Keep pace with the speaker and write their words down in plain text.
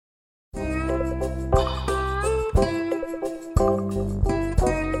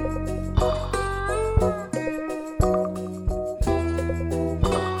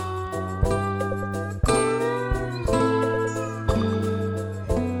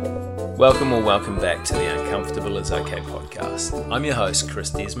Welcome back to the Uncomfortable is Okay podcast. I'm your host, Chris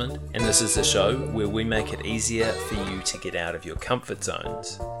Desmond, and this is the show where we make it easier for you to get out of your comfort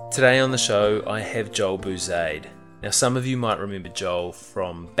zones. Today on the show, I have Joel Bouzade. Now, some of you might remember Joel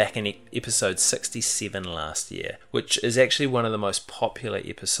from back in episode 67 last year, which is actually one of the most popular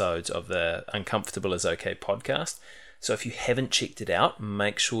episodes of the Uncomfortable is Okay podcast. So if you haven't checked it out,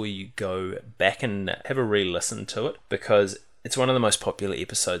 make sure you go back and have a re-listen to it, because it's one of the most popular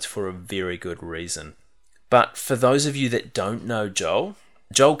episodes for a very good reason. But for those of you that don't know Joel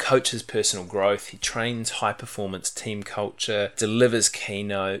coaches personal growth, he trains high-performance team culture, delivers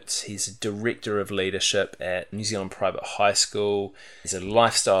keynotes, he's a director of leadership at New Zealand Private High School, he's a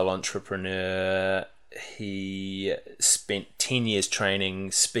lifestyle entrepreneur, he spent 10 years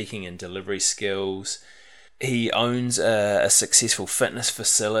training, speaking and delivery skills. He owns a successful fitness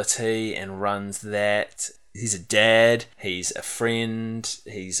facility and runs that. He's a dad, he's a friend,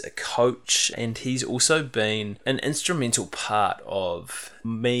 he's a coach, and he's also been an instrumental part of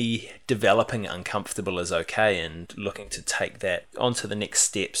me developing Uncomfortable is Okay and looking to take that onto the next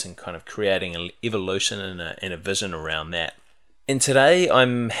steps and kind of creating an evolution and a vision around that. And today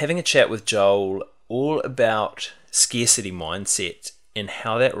I'm having a chat with Joel all about scarcity mindset and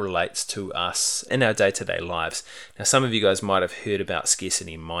how that relates to us in our day-to-day lives. Now, some of you guys might have heard about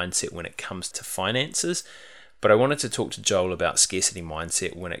scarcity mindset when it comes to finances, but I wanted to talk to Joel about scarcity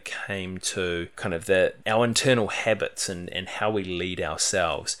mindset when it came to kind of our internal habits and how we lead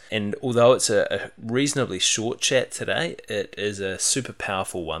ourselves. And although it's a reasonably short chat today, it is a super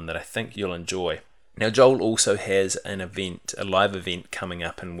powerful one that I think you'll enjoy. Now, Joel also has a live event coming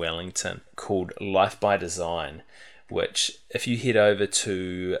up in Wellington called Life by Design, which if you head over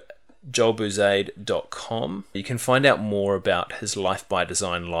to joelbouzade.com, you can find out more about his Life by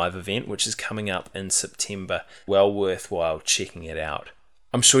Design live event, which is coming up in September. Well worthwhile checking it out.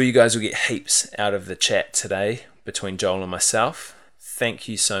 I'm sure you guys will get heaps out of the chat today between Joel and myself. Thank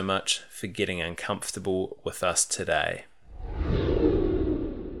you so much for getting uncomfortable with us today.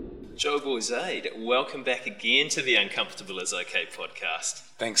 Joel Bouzade, welcome back again to the Uncomfortable is Okay podcast.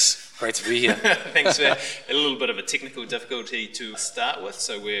 Thanks, great to be here. Thanks for a little bit of a technical difficulty to start with,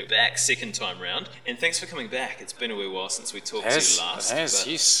 so we're back second time round. And thanks for coming back. It's been a wee while since we talked to you last. It has,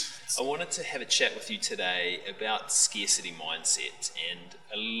 yes. I wanted to have a chat with you today about scarcity mindset. And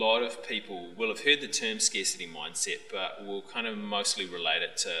a lot of people will have heard the term scarcity mindset, but will kind of mostly relate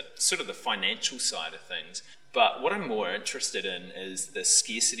it to sort of the financial side of things. But what I'm more interested in is the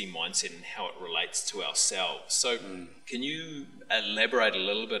scarcity mindset and how it relates to ourselves. So can you elaborate a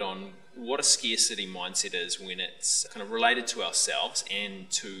little bit on what a scarcity mindset is when it's kind of related to ourselves and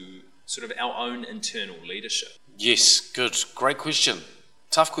to sort of our own internal leadership? Yes, good. Great question.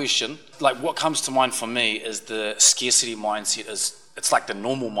 Tough question. Like, what comes to mind for me is the scarcity mindset it's like the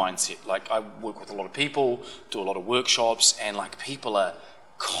normal mindset. Like, I work with a lot of people, do a lot of workshops, and like people are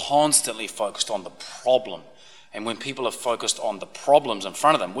constantly focused on the problem. And when people are focused on the problems in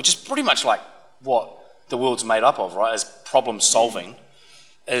front of them, which is pretty much like what the world's made up of, right, as problem solving,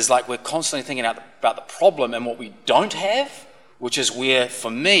 is like we're constantly thinking about the problem and what we don't have, which is where, for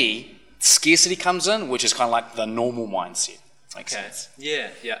me, scarcity comes in, which is kind of like the normal mindset. Makes sense? Yeah.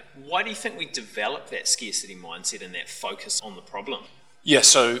 Why do you think we develop that scarcity mindset and that focus on the problem? Yeah,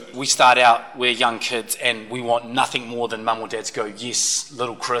 so we start out, we're young kids, and we want nothing more than mum or dad to go, yes,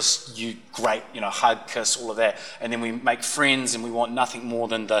 little Chris, you great, hug, kiss, all of that. And then we make friends, and we want nothing more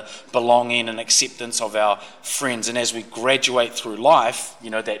than the belonging and acceptance of our friends. And as we graduate through life,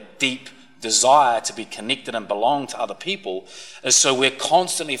 that deep desire to be connected and belong to other people is so we're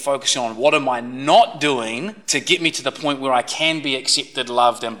constantly focusing on what am I not doing to get me to the point where I can be accepted,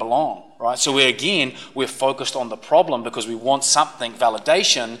 loved, and belong. Right? So we're focused on the problem because we want something,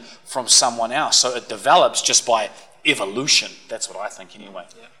 validation from someone else. So it develops just by evolution. That's what I think anyway.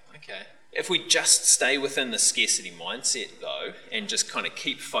 Yeah. Okay. If we just stay within the scarcity mindset though, and just kind of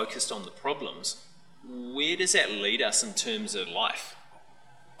keep focused on the problems, where does that lead us in terms of life?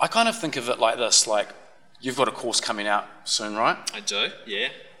 I kind of think of it like this, like you've got a course coming out soon, right? I do, yeah.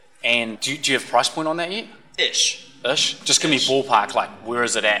 And do you have a price point on that yet? Ish. Just give me ballpark, like where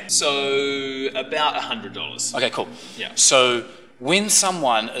is it at? So about $100. Okay, cool. Yeah. So when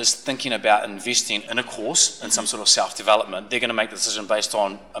someone is thinking about investing in a course, in some sort of self-development, they're going to make the decision based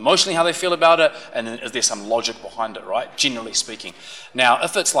on emotionally how they feel about it, and then is there some logic behind it, right? Generally speaking. Now,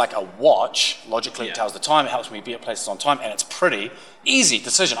 if it's like a watch, logically it tells the time, it helps me be at places on time, and it's pretty, easy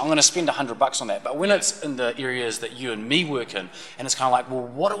decision. I'm going to spend $100 on that. But when it's in the areas that you and me work in, and it's kind of like, well,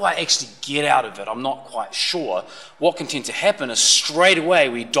 what do I actually get out of it? I'm not quite sure. What can tend to happen is straight away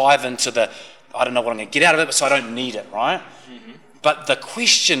we dive into I don't know what I'm going to get out of it, but so I don't need it, right? Mm-hmm. But the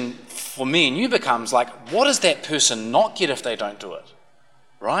question for me and you becomes like, what does that person not get if they don't do it?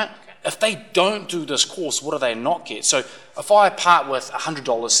 Right? Okay. If they don't do this course, what do they not get? So if I part with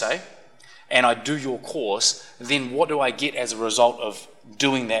 $100, say, and I do your course, then what do I get as a result of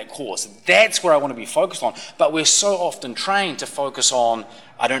doing that course? That's where I want to be focused on. But we're so often trained to focus on,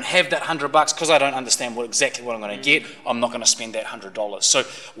 I don't have that $100 because I don't understand exactly what I'm going to get. I'm not going to spend that $100. So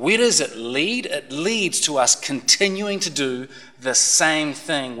where does it lead? It leads to us continuing to do the same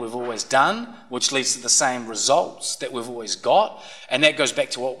thing we've always done, which leads to the same results that we've always got. And that goes back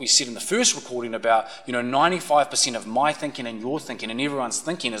to what we said in the first recording about, 95% of my thinking and your thinking and everyone's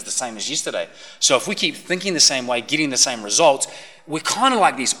thinking is the same as yesterday. So if we keep thinking the same way, getting the same results, we're kind of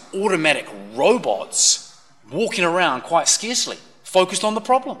like these automatic robots walking around quite scarcely, focused on the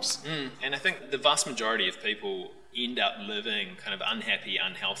problems. And I think the vast majority of people end up living kind of unhappy,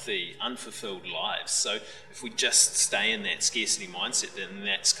 unhealthy, unfulfilled lives. So if we just stay in that scarcity mindset, then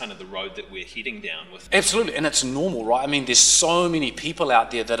that's kind of the road that we're heading down with. Absolutely, and it's normal, right? I mean, there's so many people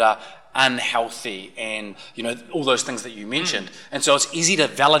out there that are unhealthy and all those things that you mentioned, and so it's easy to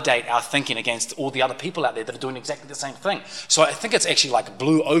validate our thinking against all the other people out there that are doing exactly the same thing. So I think it's actually like a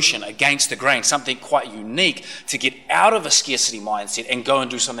blue ocean against the grain, something quite unique to get out of a scarcity mindset and go and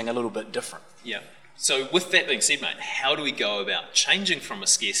do something a little bit different. Yeah. So with that being said, mate, how do we go about changing from a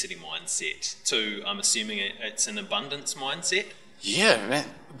scarcity mindset to, I'm assuming it's an abundance mindset? Yeah, man,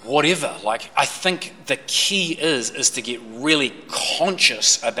 whatever. I think the key is to get really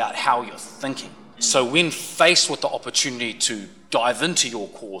conscious about how you're thinking. So when faced with the opportunity to dive into your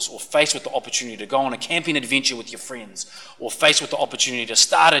course, or faced with the opportunity to go on a camping adventure with your friends, or faced with the opportunity to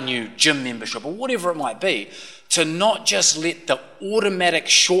start a new gym membership, or whatever it might be, to not just let the automatic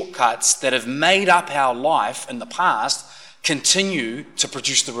shortcuts that have made up our life in the past continue to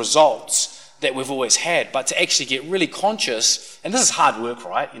produce the results that we've always had, but to actually get really conscious, and this is hard work,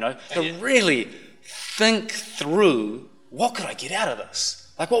 right? To really think through, what could I get out of this?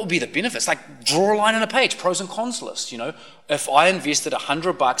 What would be the benefits? Draw a line on a page, pros and cons list. If I invested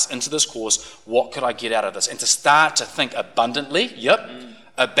 $100 into this course, what could I get out of this? And to start to think abundantly,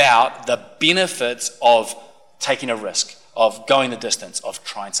 about the benefits of taking a risk, of going the distance, of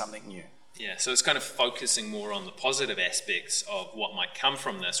trying something new. Yeah, so it's kind of focusing more on the positive aspects of what might come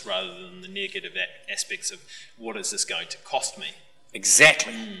from this rather than the negative aspects of what is this going to cost me.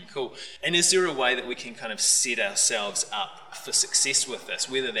 Exactly. Cool. And is there a way that we can kind of set ourselves up for success with this,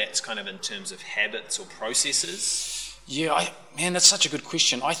 whether that's kind of in terms of habits or processes? Yeah, man, that's such a good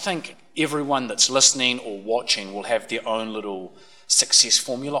question. I think everyone that's listening or watching will have their own little success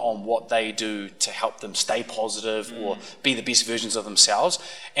formula on what they do to help them stay positive or be the best versions of themselves.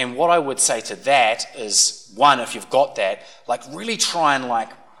 And what I would say to that is, one, if you've got that, really try and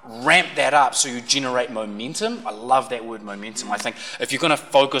ramp that up so you generate momentum. I love that word, momentum. I think if you're going to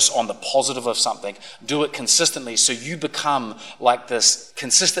focus on the positive of something, do it consistently so you become like this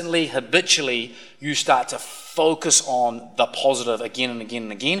consistently, habitually, you start to focus on the positive again and again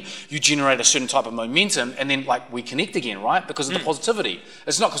and again. You generate a certain type of momentum, and then we connect again, right? Because of the positivity.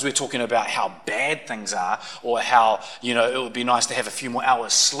 It's not because we're talking about how bad things are or how, it would be nice to have a few more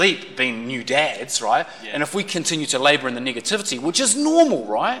hours sleep being new dads, right? Yeah. And if we continue to labor in the negativity, which is normal,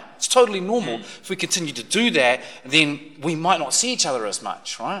 right? It's totally normal. If we continue to do that, then we might not see each other as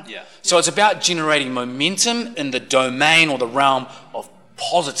much, right? Yeah. So it's about generating momentum in the domain or the realm of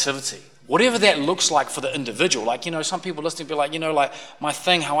positivity. Whatever that looks like for the individual. Some people listening be my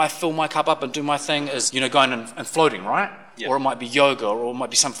thing, how I fill my cup up and do my thing is, going and floating, right? Yep. Or it might be yoga, or it might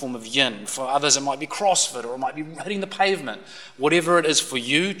be some form of yin. For others, it might be CrossFit, or it might be hitting the pavement. Whatever it is for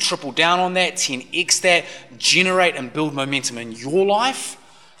you, triple down on that, 10x that, generate and build momentum in your life.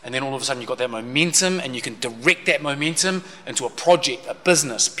 And then all of a sudden you've got that momentum, and you can direct that momentum into a project, a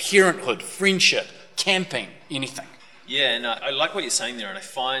business, parenthood, friendship, camping, anything. Yeah, and I like what you're saying there, and I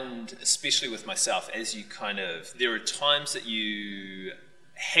find, especially with myself, there are times that you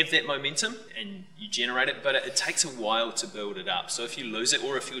have that momentum and you generate it, but it takes a while to build it up. So if you lose it,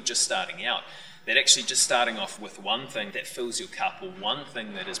 or if you're just starting out, that actually just starting off with one thing that fills your cup, or one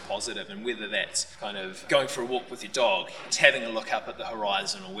thing that is positive, and whether that's kind of going for a walk with your dog, it's having a look up at the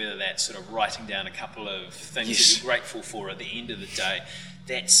horizon, or whether that's sort of writing down a couple of things that you're grateful for at the end of the day,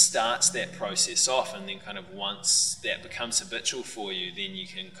 that starts that process off. And then kind of once that becomes habitual for you, then you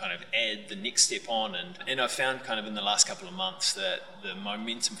can kind of add the next step on. And I've found kind of in the last couple of months that the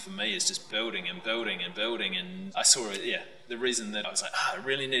momentum for me is just building and building and building. And I saw it, the reason that I was I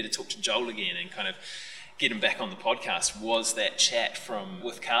really need to talk to Joel again and kind of get him back on the podcast was that chat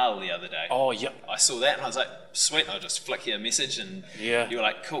with Carl the other day. Oh, yeah. I saw that and I was like, sweet, I'll just flick you a message and you were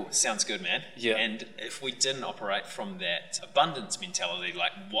like, cool, sounds good, man. Yeah. And if we didn't operate from that abundance mentality,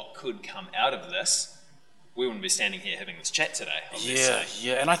 like what could come out of this, we wouldn't be standing here having this chat today, obviously.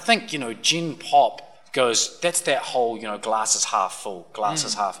 Yeah. And I think, Gen Pop goes, that's that whole, glass is half full, glass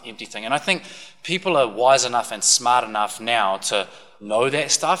is half empty thing. And I think people are wise enough and smart enough now to know that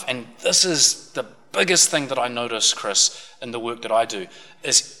stuff. And this is the biggest thing that I notice, Chris, in the work that I do,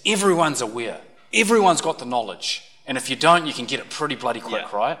 is everyone's aware. Everyone's got the knowledge. And if you don't, you can get it pretty bloody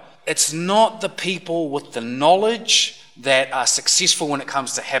quick, right? It's not the people with the knowledge that are successful when it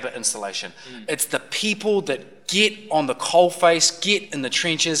comes to habit installation. It's the people that get on the coalface, get in the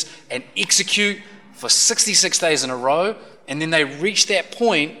trenches, and execute for 66 days in a row, and then they reach that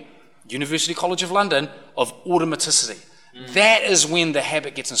point, University College of London, of automaticity. That is when the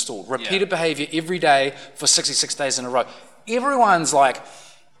habit gets installed. Repeated behavior every day for 66 days in a row. Everyone's like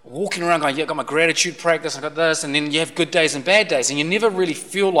walking around going, yeah, I got my gratitude practice, I got this, and then you have good days and bad days, and you never really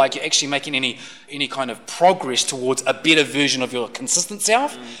feel like you're actually making any kind of progress towards a better version of your consistent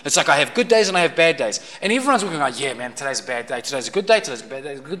self. It's like I have good days and I have bad days. And everyone's walking like, yeah, man, today's a bad day, today's a good day, today's a bad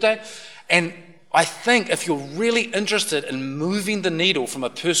day, today's a good day. And I think if you're really interested in moving the needle from a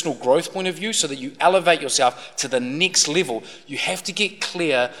personal growth point of view so that you elevate yourself to the next level, you have to get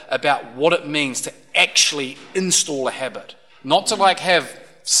clear about what it means to actually install a habit. Not to have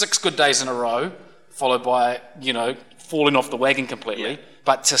 6 good days in a row, followed by, falling off the wagon completely,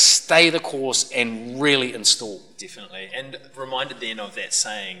 but to stay the course and really install. Definitely. And reminded then of that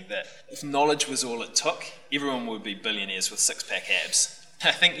saying that if knowledge was all it took, everyone would be billionaires with 6-pack abs.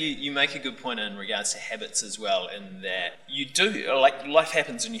 I think you make a good point in regards to habits as well, in that you do, life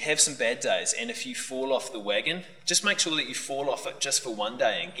happens and you have some bad days, and if you fall off the wagon, just make sure that you fall off it just for one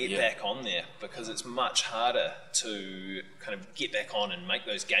day and get back on there, because it's much harder to kind of get back on and make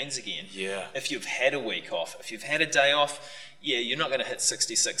those gains again. If you've had a week off, if you've had a day off, you're not going to hit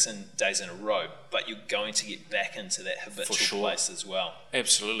 66 days in a row, but you're going to get back into that habitual place as well.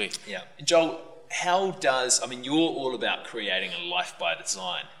 Absolutely. Yeah. Joel, you're all about creating a life by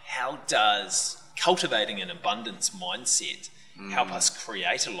design. How does cultivating an abundance mindset help us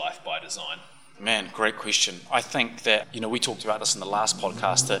create a life by design? Man, great question. I think that, we talked about this in the last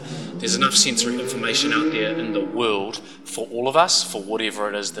podcast, that there's enough sensory information out there in the world for all of us, for whatever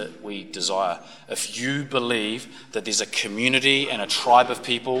it is that we desire. If you believe that there's a community and a tribe of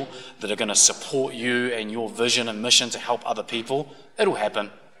people that are going to support you and your vision and mission to help other people, it'll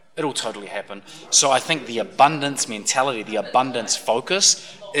happen. It'll totally happen. So I think the abundance mentality, the abundance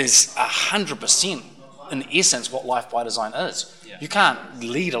focus is 100% in essence what life by design is. You can't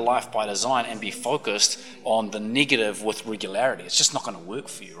lead a life by design and be focused on the negative with regularity. It's just not going to work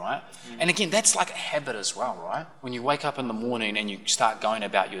for you, right? And again, that's like a habit as well, right? When you wake up in the morning and you start going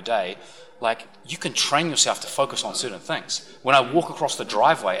about your day, you can train yourself to focus on certain things. When I walk across the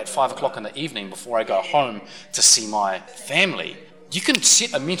driveway at 5 o'clock in the evening before I go home to see my family, you can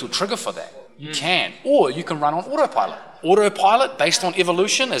set a mental trigger for that. You can. Or you can run on autopilot. Autopilot, based on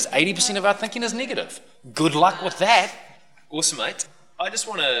evolution, is 80% of our thinking is negative. Good luck with that. Awesome, mate. I just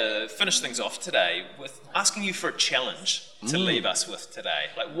want to finish things off today with asking you for a challenge to leave us with today.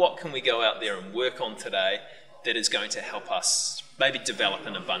 What can we go out there and work on today that is going to help us maybe develop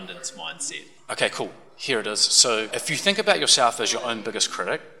an abundance mindset? Okay, cool. Here it is. So if you think about yourself as your own biggest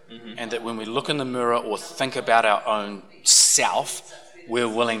critic, and that when we look in the mirror or think about our own self, we're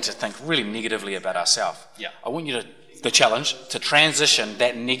willing to think really negatively about ourselves. I want you the challenge to transition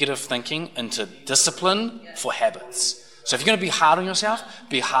that negative thinking into discipline for habits. So if you're going to be hard on yourself,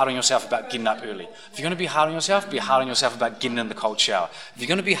 be hard on yourself about getting up early. If you're going to be hard on yourself, be hard on yourself about getting in the cold shower. If you're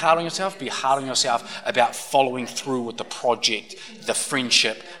going to be hard on yourself, be hard on yourself about following through with the project, the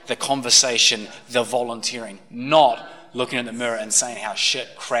friendship, the conversation, the volunteering, not looking in the mirror and saying how shit,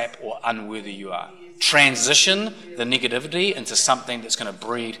 crap, or unworthy you are. Transition the negativity into something that's going to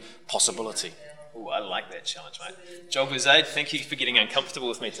breed possibility. Oh, I like that challenge, mate. Joel Bouzade, thank you for getting uncomfortable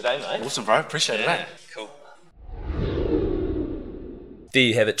with me today, mate. Awesome, bro. Appreciate it. Cool. There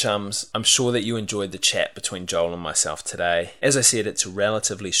you have it, chums. I'm sure that you enjoyed the chat between Joel and myself today. As I said, it's a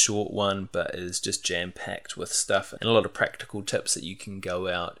relatively short one, but is just jam-packed with stuff and a lot of practical tips that you can go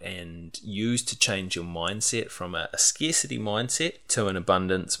out and use to change your mindset from a scarcity mindset to an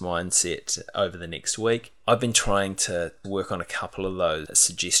abundance mindset over the next week. I've been trying to work on a couple of those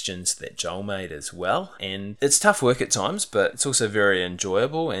suggestions that Joel made as well, and it's tough work at times, but it's also very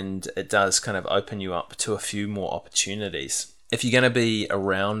enjoyable, and it does kind of open you up to a few more opportunities. If you're going to be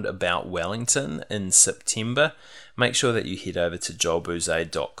around about Wellington in September, make sure that you head over to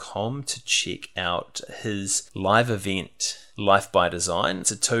joelbouzet.com to check out his live event, Life by Design.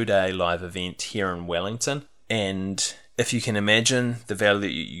 It's a 2-day live event here in Wellington. And if you can imagine the value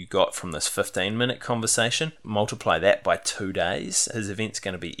that you got from this 15-minute conversation, multiply that by 2 days. His event's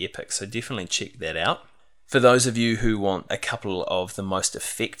going to be epic, so definitely check that out. For those of you who want a couple of the most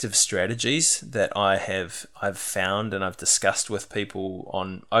effective strategies that I've found and I've discussed with people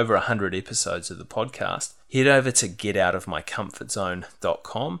on over 100 episodes of the podcast, head over to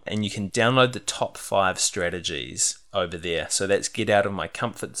getoutofmycomfortzone.com and you can download the top 5 strategies over there. So that's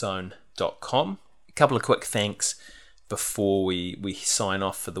getoutofmycomfortzone.com. A couple of quick thanks before we sign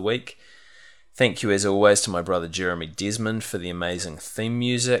off for the week. Thank you as always to my brother Jeremy Desmond for the amazing theme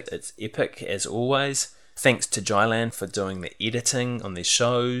music. It's epic as always. Thanks to Jyland for doing the editing on these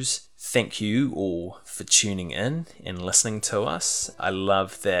shows. Thank you all for tuning in and listening to us. I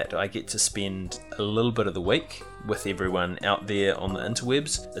love that I get to spend a little bit of the week with everyone out there on the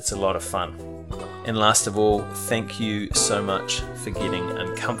interwebs. It's a lot of fun. And last of all, thank you so much for getting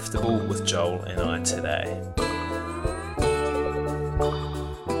uncomfortable with Joel and I today.